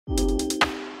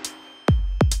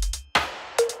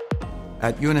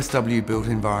At UNSW Built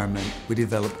Environment, we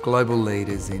develop global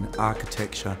leaders in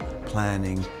architecture,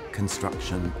 planning,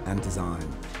 construction and design.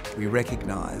 We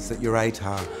recognise that your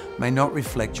ATAR may not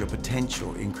reflect your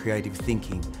potential in creative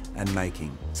thinking and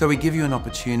making. So we give you an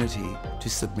opportunity to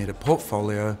submit a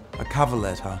portfolio, a cover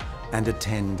letter and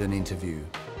attend an interview.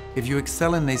 If you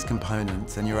excel in these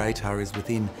components and your ATAR is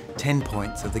within 10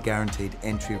 points of the guaranteed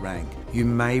entry rank, you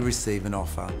may receive an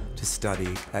offer to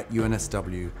study at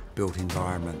UNSW Built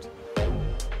Environment.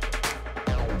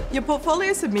 Your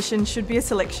portfolio submission should be a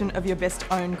selection of your best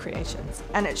own creations,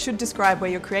 and it should describe where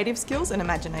your creative skills and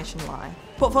imagination lie.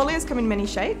 Portfolios come in many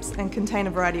shapes and contain a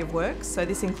variety of works, so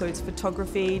this includes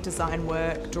photography, design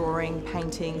work, drawing,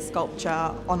 painting,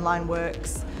 sculpture, online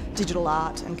works, digital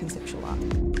art and conceptual art.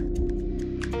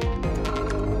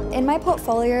 In my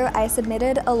portfolio, I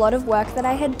submitted a lot of work that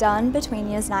I had done between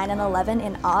years 9 and 11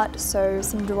 in art, so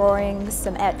some drawings,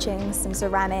 some etchings, some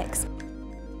ceramics.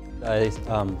 I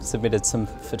submitted some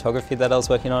photography that I was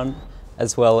working on,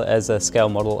 as well as a scale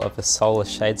model of a solar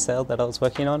shade sail that I was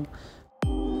working on.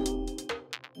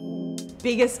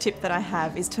 Biggest tip that I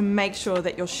have is to make sure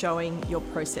that you're showing your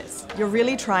process. You're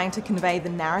really trying to convey the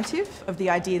narrative of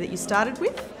the idea that you started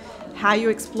with, how you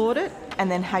explored it, and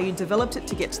then how you developed it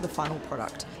to get to the final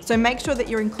product. So make sure that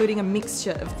you're including a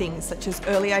mixture of things such as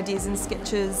early ideas and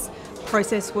sketches,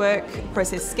 process work,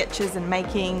 process sketches and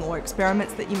making or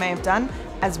experiments that you may have done,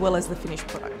 as well as the finished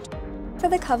product. For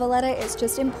the cover letter, it's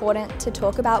just important to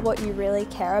talk about what you really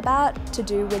care about to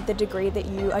do with the degree that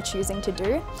you are choosing to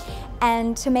do,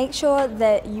 and to make sure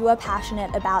that you are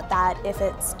passionate about that if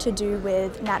it's to do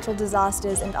with natural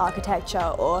disasters and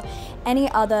architecture or any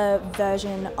other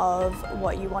version of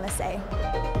what you want to say.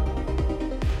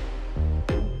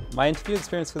 My interview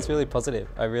experience was really positive.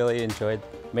 I really enjoyed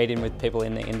meeting with people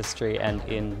in the industry and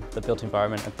in the built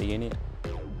environment at the uni.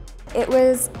 It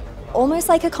was almost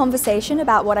like a conversation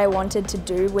about what I wanted to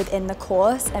do within the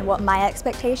course and what my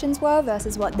expectations were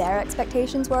versus what their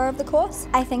expectations were of the course.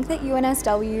 I think that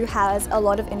UNSW has a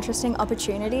lot of interesting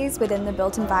opportunities within the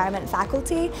built environment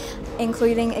faculty,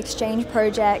 including exchange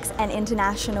projects and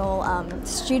international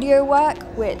studio work,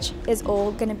 which is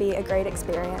all going to be a great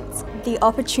experience. The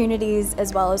opportunities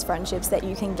as well as friendships that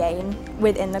you can gain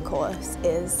within the course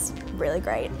is really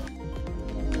great.